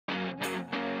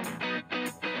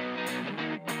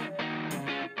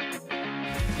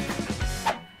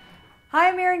Hi,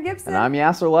 I'm Erin Gibson. And I'm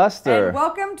Yassir Lester. And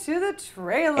welcome to the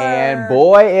trailer. And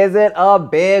boy, is it a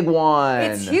big one.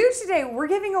 It's huge today. We're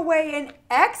giving away an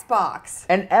Xbox.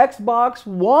 An Xbox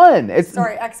One.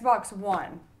 Sorry, Xbox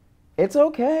One. It's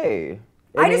okay.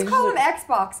 I just call them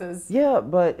Xboxes. Yeah,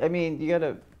 but I mean, you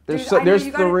gotta. There's Dude,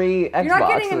 three Xboxes. You're not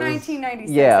getting a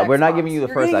 1996 Yeah, Xbox. we're not giving you the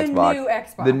first getting Xbox. The new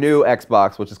Xbox. The new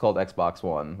Xbox, which is called Xbox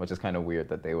One, which is kind of weird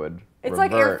that they would. It's revert.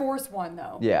 like Air Force One,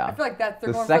 though. Yeah. I feel like they're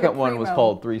the going second for the one was primo.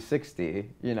 called 360.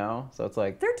 You know, so it's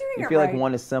like they're doing you it feel right. like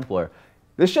one is simpler.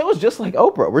 This show is just like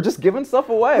Oprah. We're just giving stuff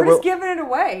away. We're just giving it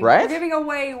away. Right? We're giving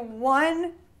away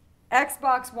one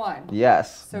Xbox One.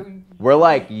 Yes. So we're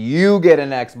like, you get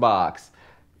an Xbox.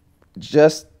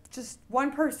 Just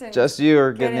one person. Just you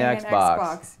are getting the an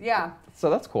Xbox. Yeah. So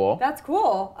that's cool. That's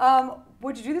cool.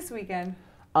 What'd you do this weekend?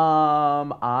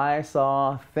 I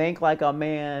saw Think Like a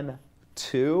Man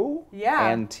 2. Yeah.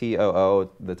 And TOO,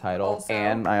 the title. Also.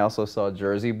 And I also saw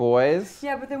Jersey Boys.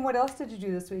 Yeah, but then what else did you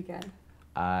do this weekend?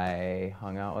 I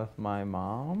hung out with my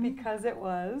mom. Because it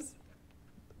was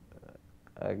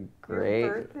A great.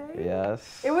 your birthday?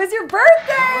 Yes. It was your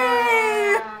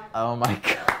birthday! Oh my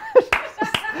god.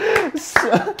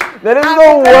 That is Happy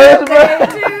the worst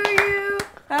birthday to you.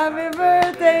 Happy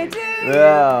birthday to you.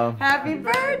 Yeah. Happy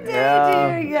birthday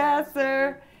Yeah. to you,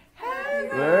 Yassir. Happy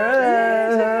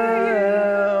birthday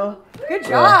to you. Good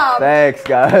job. Thanks,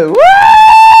 guys. Woo!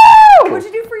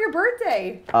 What'd you do for your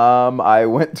birthday? I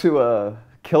went to a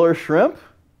Killer Shrimp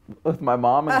with my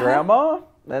mom and grandma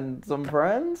and some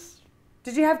friends.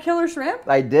 Did you have killer shrimp?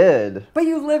 I did. But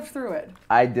you lived through it.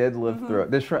 I did live through it.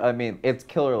 This shrimp, I mean, it's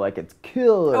killer like it's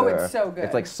killer. Oh, it's so good.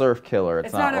 It's like surf killer.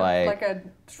 It's not like a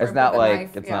shrimp it's not with a like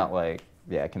knife. it's Yeah. not like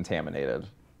contaminated.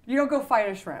 You don't go fight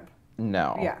a shrimp.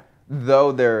 No. Yeah.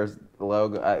 Though there's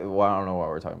logo. I don't know why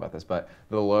we're talking about this, but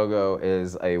the logo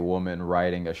is a woman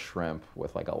riding a shrimp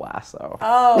with like a lasso.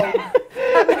 Oh,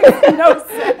 that makes no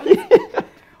sense.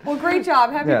 Well, great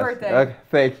job. Happy birthday. Okay,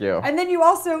 thank you. And then you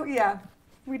also,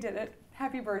 we did it.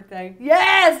 Happy birthday.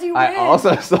 Yes, you win. I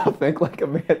also saw Think Like a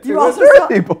Man 2 You with also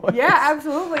Jersey saw, Boys. Yeah,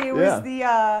 absolutely. It was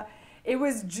it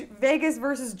was Vegas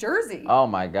versus Jersey. Oh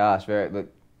my gosh,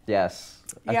 yes.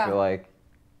 Yeah. I feel like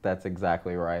that's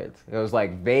exactly right. It was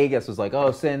like Vegas was like,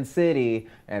 oh, Sin City,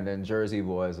 and then Jersey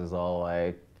Boys is all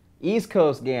like East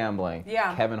Coast gambling.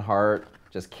 Yeah. Kevin Hart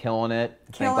just killing it.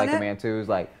 Killing Think Like it. a Man 2 is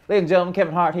like, ladies and gentlemen,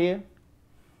 Kevin Hart here.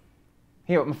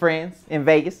 Here with my friends in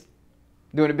Vegas,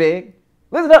 doing it big.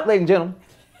 Listen up, ladies and gentlemen.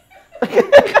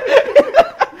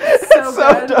 So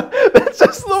good. That's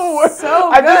just the worst. So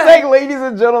I just good. say ladies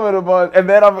and gentlemen a bunch, and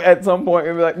then I'm at some point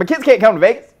and be like, my kids can't come to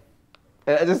Vegas.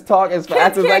 And I just talk as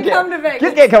fast as I can. Kids can't come to Vegas.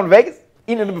 Kids can't come to Vegas.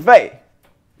 Eating at the buffet.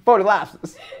 40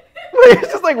 lobsters.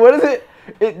 It's just like, what is it?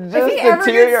 It just If he ever gets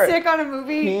deteriorates. sick on a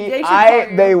movie, they should call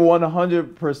you. They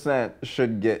 100%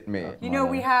 should get me. You know,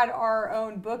 we had our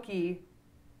own bookie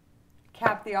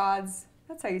cap the odds.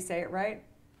 That's how you say it, right?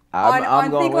 I'm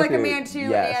on going Think with Like you. a Man 2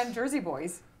 Yes. and Jersey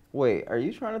Boys. Wait, are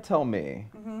you trying to tell me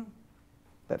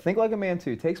that Think Like a Man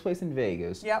 2 takes place in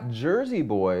Vegas? Yep. Jersey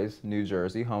Boys, New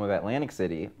Jersey, home of Atlantic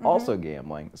City, also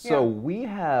gambling. So Yeah. we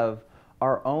have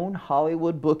our own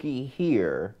Hollywood bookie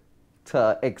here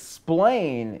to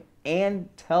explain and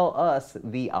tell us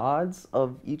the odds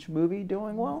of each movie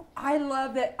doing well? I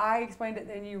love that I explained it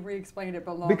and you re-explained it,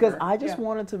 but longer. Because I just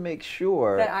wanted to make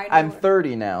sure. That I know I'm it.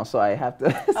 30 now, so I have to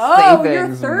Oh, say you're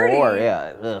things 30. more.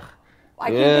 Yeah. Ugh. I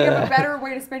can't think of a better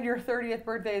way to spend your 30th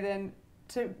birthday than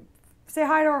to say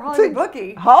hi to our Hollywood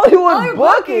bookie. Hollywood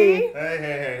bookie. Hey,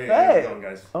 Hey. how's it going,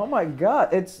 guys? Oh my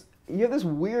God! You have this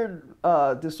weird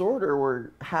disorder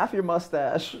where half your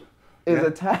mustache is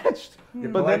attached, but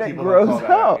then polite it people grows don't call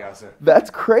that out, out. Yassir. That's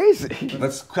crazy.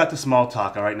 Let's cut the small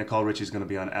talk, all right? Nicole Richie's going to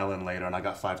be on Ellen later, and I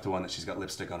got 5-1 that she's got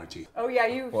lipstick on her teeth. Oh yeah,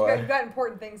 you've got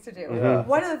important things to do. Yeah.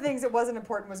 One of the things that wasn't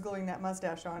important was gluing that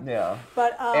mustache on. Yeah.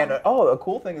 But And a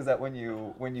cool thing is that when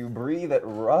you breathe, it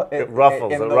ruffles, in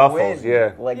it the ruffles, wind,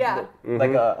 yeah. like Yeah.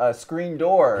 like a screen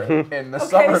door in the Okay,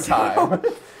 summertime.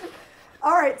 so-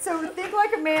 all right, so Think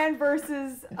Like a Man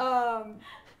versus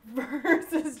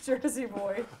Jersey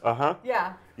Boy. Uh-huh.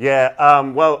 Yeah. Yeah,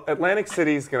 well, Atlantic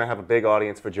City's going to have a big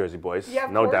audience for Jersey Boys, Yeah,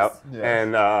 of no course. doubt. Yes.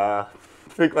 And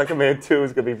Think Like a Man 2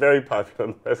 is going to be very popular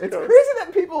on the West It's Coast. crazy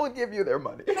that people would give you their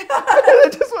money. I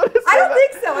just want to say I don't that.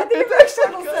 think so. I think it makes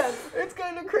total sense. It's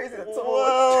kind of crazy that someone.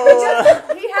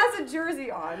 Whoa. He has a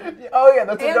jersey on. Oh yeah,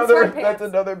 that's And another. sweatpants. That's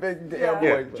another big damn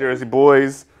Yeah, point. Jersey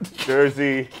Boys,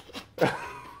 Jersey.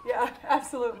 Yeah,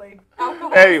 absolutely.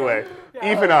 Alcohol. Anyway,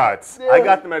 Yeah. even odds. I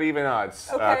got them at even odds.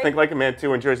 Okay. Think Like a Man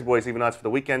 2 and Jersey Boys even odds for the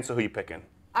weekend, so who you picking?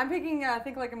 I'm picking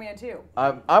Think Like a Man too.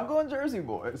 I'm going Jersey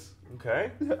Boys.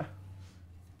 Okay.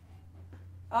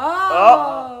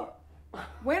 Oh.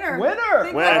 Winner. Winner.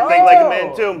 Think Winner, like Think a Like a Man.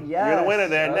 Man too. You're the winner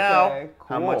there. Okay, Now,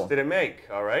 how cool. much did it make?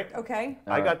 All right. Okay.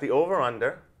 I got the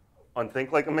over/under on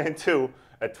Think Like a Man 2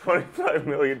 at $25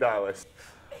 million.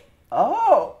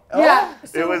 Oh. Yeah.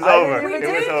 It was I over. didn't-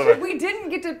 It was over. We didn't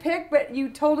get to pick, but you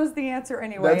told us the answer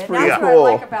anyway. That's and pretty that's cool.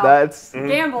 what I like about That's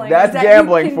gambling. That's is that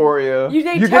gambling you can, for you. They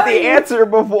You tell get the answer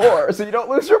before, so you don't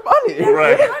lose your money. That's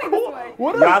Right. money this way.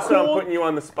 What a Yassir, I'm cool- putting you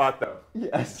on the spot though.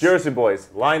 Yes. Jersey Boys,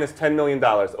 line is $10 million,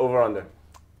 over/under.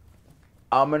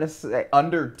 I'm gonna say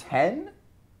under 10.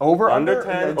 Over Under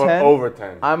 10 or over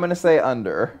 10? I'm gonna say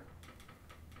under.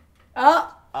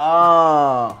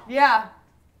 Oh, yeah.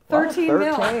 13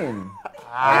 mil. 13.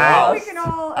 I think we can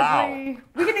all agree.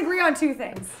 We can agree on two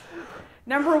things.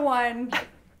 Number one,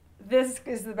 this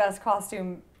is the best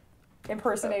costume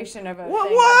impersonation of a thing I've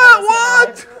ever seen in my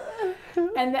life.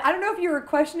 And I don't know if you were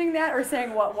questioning that or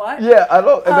saying what. Yeah, I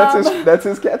don't. And that's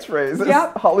his catchphrase. It's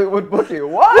Yep. Hollywood bookie.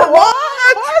 What?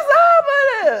 What's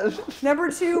happening?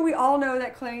 Number two, we all know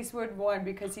that Clint Eastwood won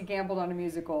because he gambled on a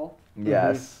musical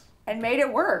Yes. and made it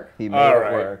work. He made All it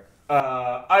right. work.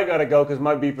 I gotta go because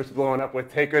my beeper's blowing up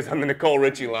with takers on the Nicole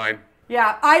Richie line.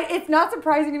 Yeah, it's not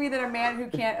surprising to me that a man who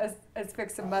can't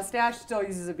fix a mustache still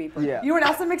uses a beeper. Yeah. You know what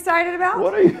else I'm excited about?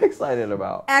 What are you excited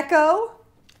about? Echo.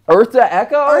 Earth to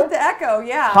Echo? Earth to Echo,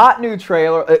 yeah. Hot new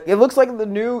trailer. It looks like the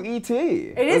new ET.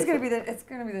 It's gonna be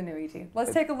the new ET.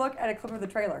 Let's take a look at a clip of the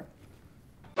trailer.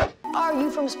 Are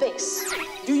you from space?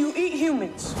 Do you eat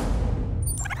humans?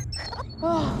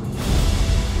 Gonna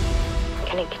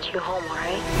get you home, all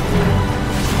right?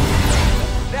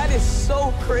 That is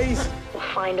so crazy. We'll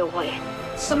find a way.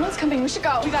 Someone's coming. We should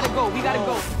go. We gotta go. We gotta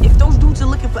go. If those dudes are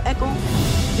looking for Echo,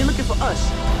 they're looking for us.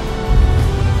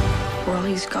 We're all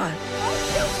he's got.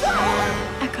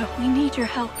 Echo, we need your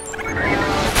help.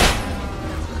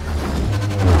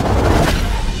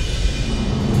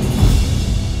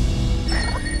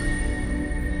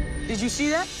 Did you see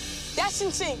that? That's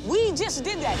insane. We just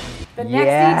did that. The next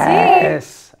ET.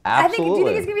 Yes. Absolutely. I think. Do you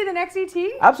think it's gonna be the next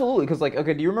ET? Absolutely, because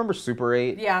okay, do you remember Super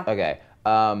 8? Yeah. Okay.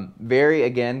 Very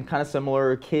again, kind of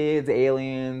similar. Kids,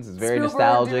 aliens. It's very Spielberg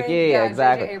nostalgic. doing- Yeah, yeah,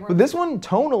 exactly. J.J. Abrams. But this one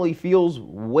tonally feels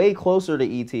way closer to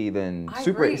ET than I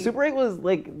Super 8. agree. Super 8 was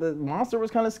like the monster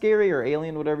was kind of scary, or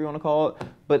alien, whatever you want to call it.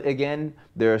 But again,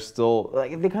 there's still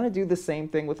like they kind of do the same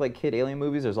thing with like kid alien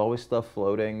movies. There's always stuff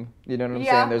floating. You know what I'm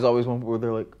Yeah. saying? There's always one where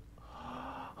they're like,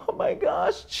 oh my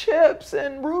gosh, chips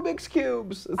and Rubik's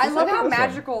cubes. It's the I same love with how this one.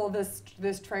 magical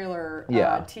this trailer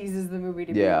Yeah. teases the movie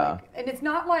to Yeah. be like. And it's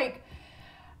not like,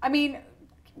 I mean,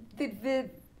 the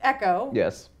Echo.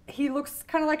 Yes. He looks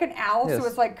kind of like an owl, Yes. so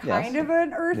it's like kind Yes. of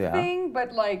an Earth Yeah. thing,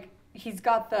 but like he's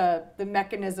got the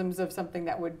mechanisms of something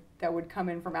that would come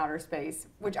in from outer space,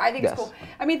 which I think Yes. is cool.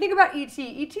 I mean, think about ET.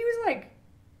 ET was like.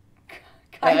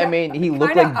 I mean, he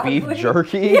looked kinda like beef ugly.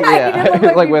 jerky. Yeah, he did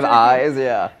look like beef with jerky. eyes.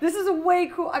 Yeah. This is a way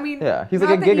cool. I mean, Yeah, he's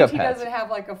not like a that gigapet. ET doesn't have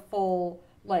like a full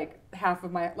like half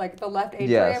of my like the left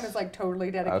atrium Yes. is like totally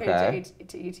dedicated Okay.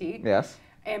 to ET. Yes.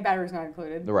 And battery's not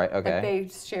included. Right. Okay. But they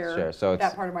share Sure. So it's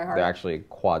that part of my heart. They're actually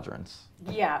quadrants.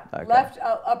 Yeah. Okay. Left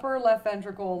upper left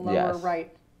ventricle, lower Yes.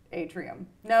 right atrium.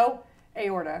 No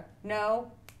aorta.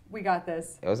 No, we got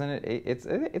this. Wasn't it? It's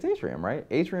atrium, right?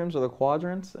 Atriums are the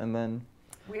quadrants, and then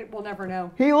We'll never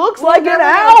know. he looks We'll like an never know.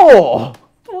 owl.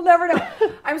 We'll never know.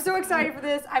 I'm so excited for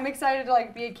this. I'm excited to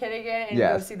like be a kid again and go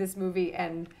Yes. see this movie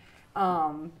and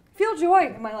feel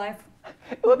joy in my life.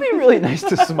 It would be really nice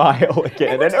to smile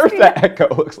again, would and just Earth be to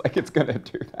Echo looks like it's gonna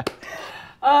do that.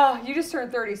 You just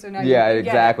turned 30, so now Yeah, you get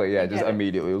exactly. it. Yeah, You just get it.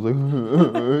 immediately.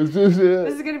 Is this it?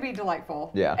 This is going to be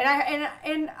delightful. Yeah.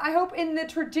 And I hope in the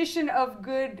tradition of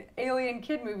good alien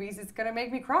kid movies, it's going to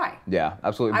make me cry. Yeah,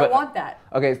 absolutely. I want that.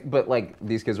 Okay, but like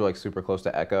these kids were like super close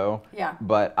to Echo. Yeah.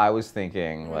 But I was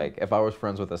thinking like if I was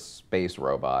friends with a space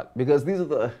robot, because these are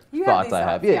the You have thoughts these I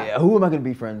have. thoughts, Yeah, yeah. Who am I going to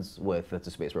be friends with that's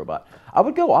a space robot? I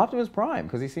would go Optimus Prime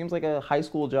because he seems like a high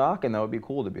school jock, and that would be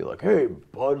cool to be like, hey,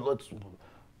 bud, let's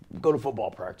go to football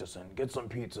practice and get some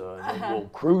pizza, and then we'll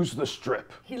cruise the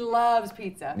strip. He loves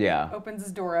pizza. Yeah. Opens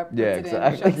his door up, puts Yeah, it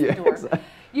exactly. in, shuts Yeah, the door. exactly.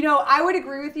 You know, I would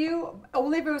agree with you,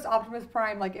 only if it was Optimus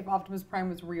Prime, like if Optimus Prime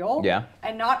was real. Yeah.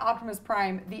 And not Optimus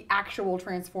Prime, the actual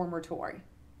Transformer toy.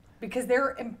 Because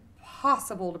they're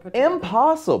impossible to put together.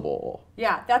 Impossible.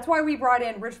 Yeah, that's why we brought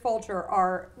in Rich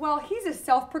Fulcher, he's a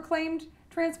self-proclaimed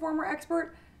Transformer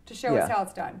expert, to show us Yeah. how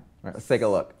it's done. All right, let's take a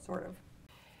look. Sort of.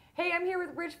 Hey, I'm here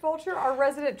with Rich Fulcher, our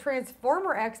resident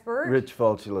Transformer expert. Rich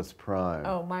Fulcher Prime.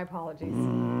 Oh, my apologies.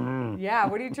 Yeah,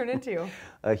 what do you turn into?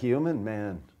 A human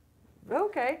man.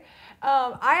 Okay.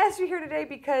 I asked you here today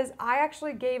because I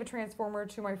actually gave a Transformer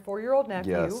to my 4-year-old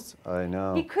nephew. Yes, I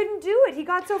know. He couldn't do it. He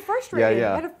got so frustrated.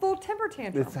 Yeah. He had a full temper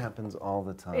tantrum. This happens all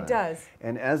the time. It does.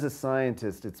 And as a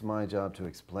scientist, it's my job to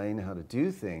explain how to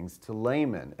do things to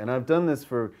laymen. And I've done this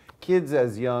for kids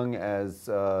as young as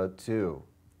 2.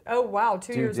 Oh, wow.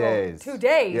 2 years days. old. 2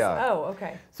 days? Yeah. Oh,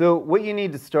 okay. So what you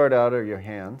need to start out are your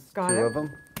hands. Got 2 it. of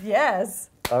them. Yes.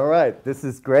 All right, this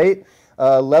is great.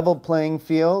 Level playing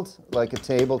field, like a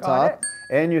tabletop. Got it.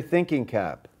 And your thinking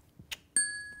cap.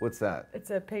 What's that?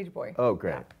 It's a page boy. Oh,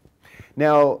 great. Yeah.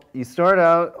 Now, you start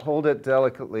out, hold it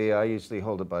delicately. I usually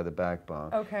hold it by the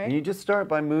backbone. Okay. And you just start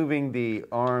by moving the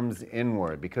arms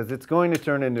inward because it's going to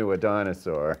turn into a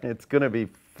dinosaur. It's going to be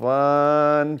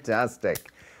fantastic.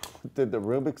 Did the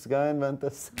Rubik's guy invent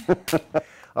this?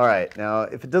 All right, now,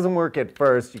 if it doesn't work at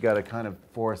first, you got to kind of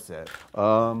force it.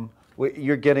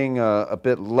 You're getting a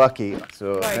bit lucky,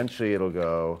 so eventually it'll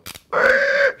go,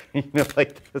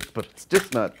 like this, but it's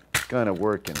just not kind of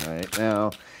working right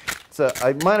now. So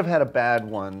I might have had a bad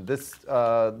one. This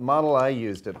model I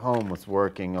used at home was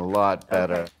working a lot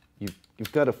better. Okay.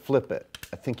 You've got to flip it.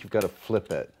 I think you've got to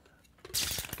flip it.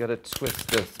 You've got to twist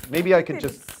this. Maybe I could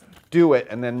just do it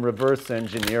and then reverse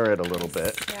engineer it a little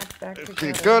bit. Snap back You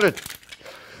together. got it.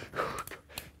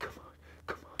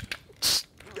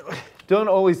 Don't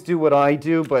always do what I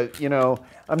do, but you know,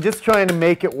 I'm just trying to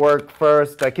make it work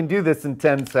first. I can do this in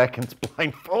 10 seconds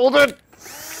blindfolded.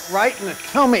 Right in the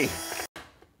tummy.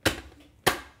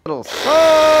 Little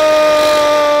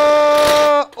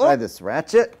try this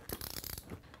ratchet.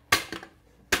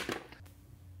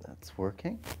 That's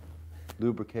working.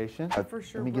 Lubrication. For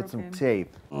sure Let me get some broken.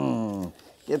 tape.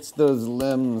 Gets those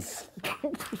limbs.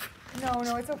 No,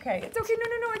 it's okay. It's okay.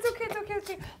 No, it's okay. It's okay. It's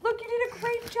okay. Look, you did a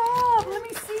great job. Let me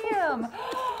see him.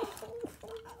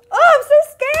 Oh, I'm so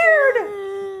scared.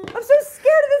 I'm so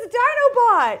scared of this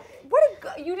Dinobot.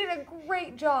 You did a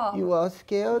great job. You are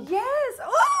scared? Yes.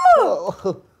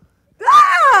 Oh!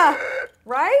 Ah!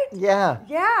 Right? Yeah.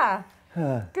 Yeah.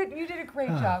 Good. You did a great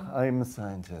job. I'm a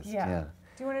scientist. Yeah.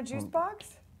 Do you want a juice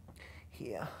box?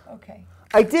 Yeah. Okay.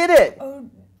 I did it. Oh,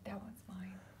 that one's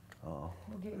mine. Oh.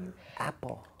 We'll get you.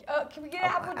 Apple. Can we get an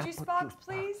apple juice box,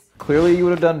 please? Clearly, you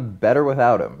would have done better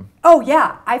without him. Oh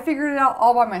yeah, I figured it out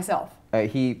all by myself.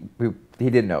 He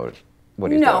didn't know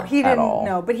what he's doing No, he at didn't all.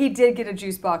 know, but he did get a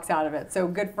juice box out of it, so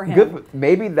good for him. Good.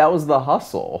 Maybe that was the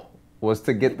hustle, was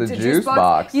to get the juice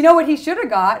box. You know what he should have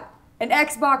got? An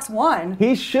Xbox One.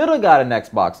 He should have got an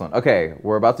Xbox One. Okay,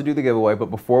 we're about to do the giveaway, but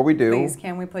before we do, Please,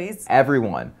 can we please?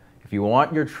 everyone, if you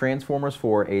want your Transformers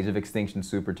 4 Age of Extinction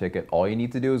super ticket, all you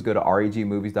need to do is go to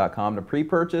regmovies.com to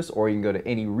pre-purchase, or you can go to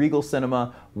any Regal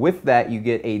Cinema. With that, you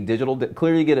get a digital,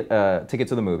 clearly you get a ticket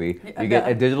to the movie, you get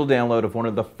a digital download of one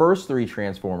of the first 3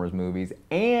 Transformers movies,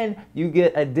 and you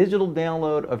get a digital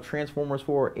download of Transformers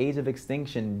 4 Age of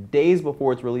Extinction days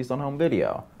before it's released on home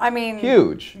video. I mean,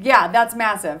 huge. Yeah, that's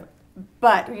massive.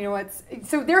 But you know what's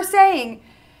so they're saying,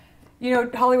 you know,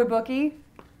 Hollywood Bookie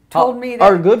told me that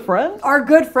our good friend? Our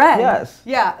good friend. Yes.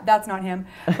 Yeah, that's not him.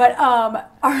 But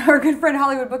our good friend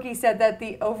Hollywood Bookie said that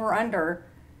the over-under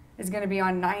is going to be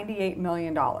on $98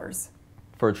 million.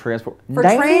 For Transformers?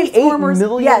 $98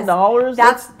 million?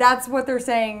 Yes, that's what they're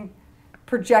saying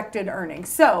projected earnings.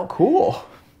 So cool.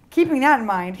 Keeping that in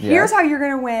mind, here's how you're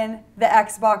going to win the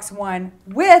Xbox One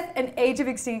with an Age of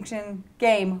Extinction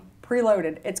game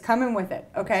preloaded. It's coming with it,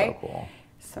 okay? So cool.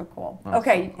 So cool. That's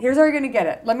okay, so cool. Here's how you're going to get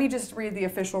it. Let me just read the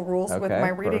official rules with my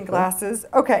reading glasses.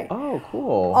 Okay. Oh,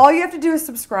 cool. All you have to do is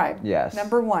subscribe. Yes.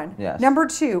 Number 1. Yes. Number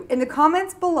 2, in the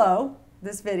comments below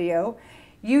this video,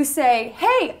 you say,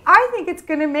 hey, I think it's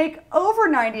going to make over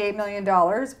 $98 million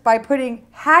by putting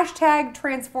hashtag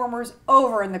Transformers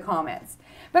over in the comments.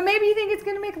 But maybe you think it's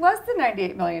going to make less than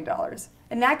 $98 million.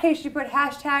 In that case, you put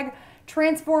hashtag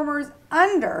Transformers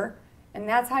under, and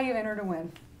that's how you enter to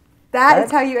win. That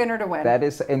is how you enter to win. That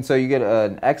is, and so you get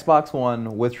an Xbox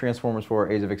One with Transformers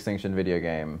 4 Age of Extinction video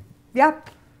game. Yep.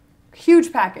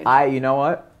 Huge package. You know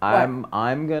what?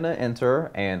 I'm gonna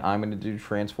enter, and I'm gonna do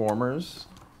Transformers.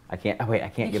 I can't. Oh wait, I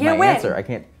can't give my answer. I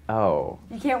can't. Oh.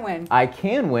 You can't win. I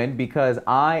can win because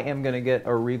I am gonna get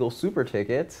a Regal Super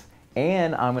ticket,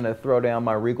 and I'm gonna throw down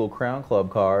my Regal Crown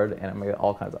Club card, and I'm gonna get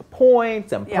all kinds of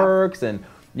points and perks and.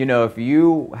 You know, if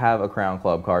you have a Crown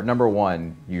Club card, number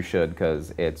 1, you should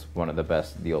because it's one of the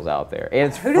best deals out there. And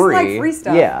it's free. Who doesn't like free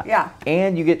stuff? Yeah.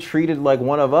 And you get treated like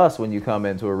one of us when you come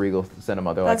into a Regal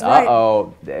Cinema. They're That's like,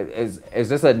 uh-oh, is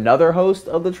this another host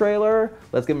of the trailer?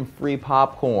 Let's give them free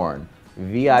popcorn,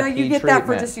 VIP no, you get treatment. that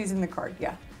for just using the card,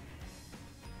 yeah.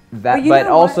 But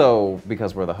also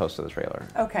because we're the host of the trailer.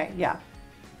 Okay, yeah.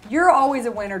 You're always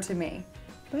a winner to me.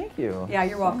 Thank you. Yeah,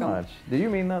 you're welcome. So much. Did you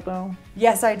mean that though?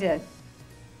 Yes, I did.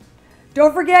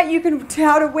 Don't forget, you can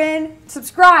how to win.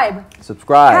 Subscribe.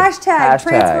 Subscribe. Hashtag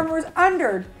Transformers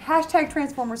under. Hashtag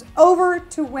Transformers over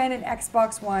to win an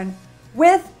Xbox One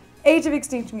with Age of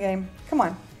Extinction game. Come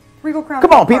on. Regal Crown.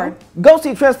 Come on, people. Go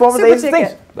see Transformers Super Age of ticket.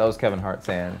 Extinction. That was Kevin Hart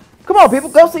saying, come on, people.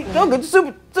 Go get your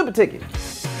super ticket.